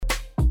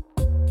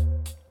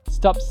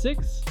Stop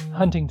 6,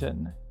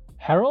 Huntington.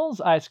 Herrell's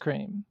ice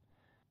cream.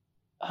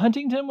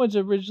 Huntington was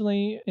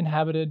originally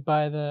inhabited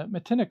by the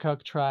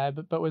Matinecock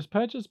tribe, but was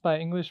purchased by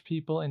English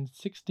people in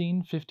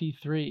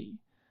 1653.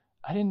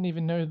 I didn't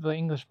even know the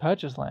English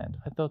purchased land.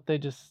 I thought they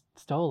just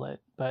stole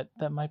it, but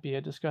that might be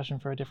a discussion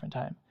for a different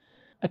time.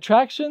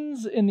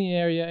 Attractions in the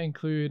area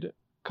include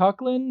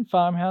Cochlin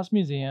Farmhouse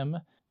Museum,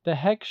 the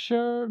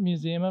Heckscher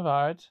Museum of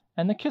Art,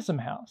 and the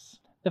Kissam House.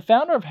 The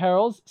founder of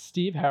Herrell's,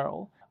 Steve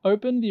Herrell,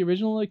 opened the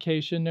original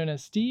location known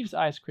as Steve's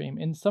Ice Cream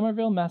in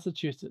Somerville,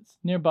 Massachusetts,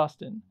 near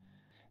Boston.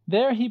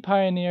 There he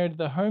pioneered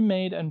the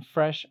homemade and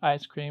fresh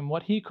ice cream,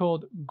 what he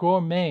called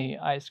gourmet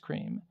ice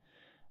cream.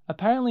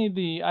 Apparently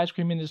the ice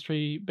cream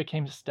industry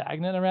became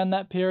stagnant around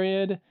that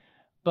period,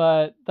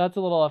 but that's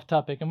a little off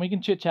topic, and we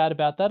can chit-chat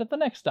about that at the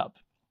next stop.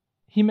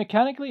 He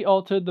mechanically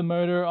altered the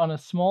motor on a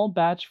small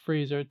batch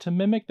freezer to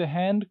mimic the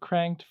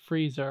hand-cranked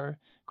freezer,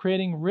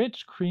 creating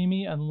rich,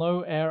 creamy, and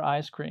low-air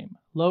ice cream.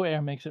 Low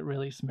air makes it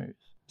really smooth.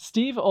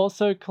 Steve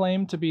also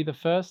claimed to be the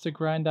first to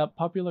grind up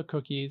popular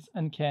cookies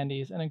and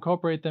candies and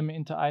incorporate them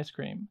into ice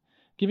cream,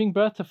 giving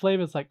birth to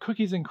flavors like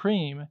cookies and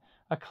cream,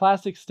 a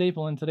classic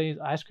staple in today's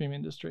ice cream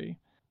industry.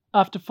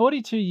 After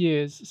 42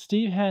 years,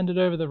 Steve handed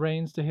over the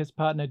reins to his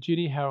partner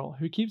Judy Herrell,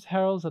 who keeps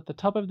Herrell's at the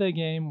top of their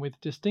game with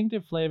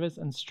distinctive flavors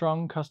and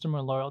strong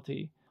customer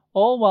loyalty,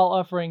 all while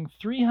offering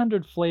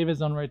 300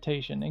 flavors on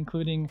rotation,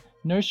 including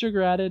no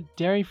sugar added,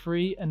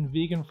 dairy-free, and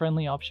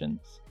vegan-friendly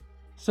options.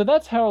 So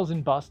that's Herrell's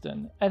in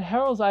Boston. At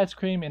Herrell's Ice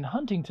Cream in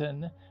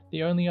Huntington,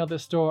 the only other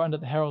store under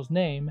the Herrell's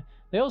name,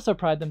 they also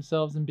pride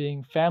themselves in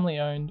being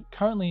family-owned,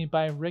 currently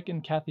by Rick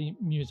and Kathy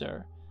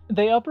Muser.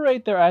 They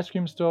operate their ice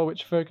cream store,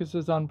 which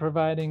focuses on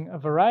providing a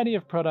variety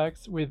of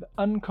products with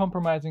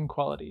uncompromising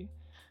quality.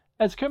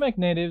 As Comac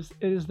natives,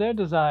 it is their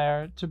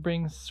desire to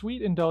bring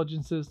sweet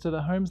indulgences to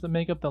the homes that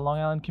make up the Long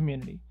Island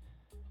community.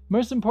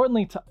 Most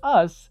importantly to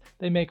us,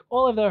 they make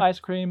all of their ice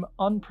cream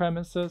on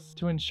premises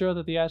to ensure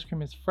that the ice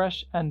cream is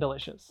fresh and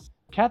delicious.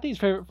 Kathy's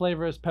favorite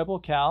flavor is Purple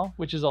Cow,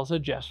 which is also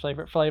Jeff's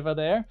favorite flavor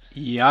there.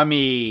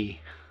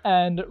 Yummy!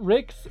 And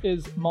Rick's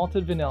is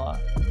malted vanilla.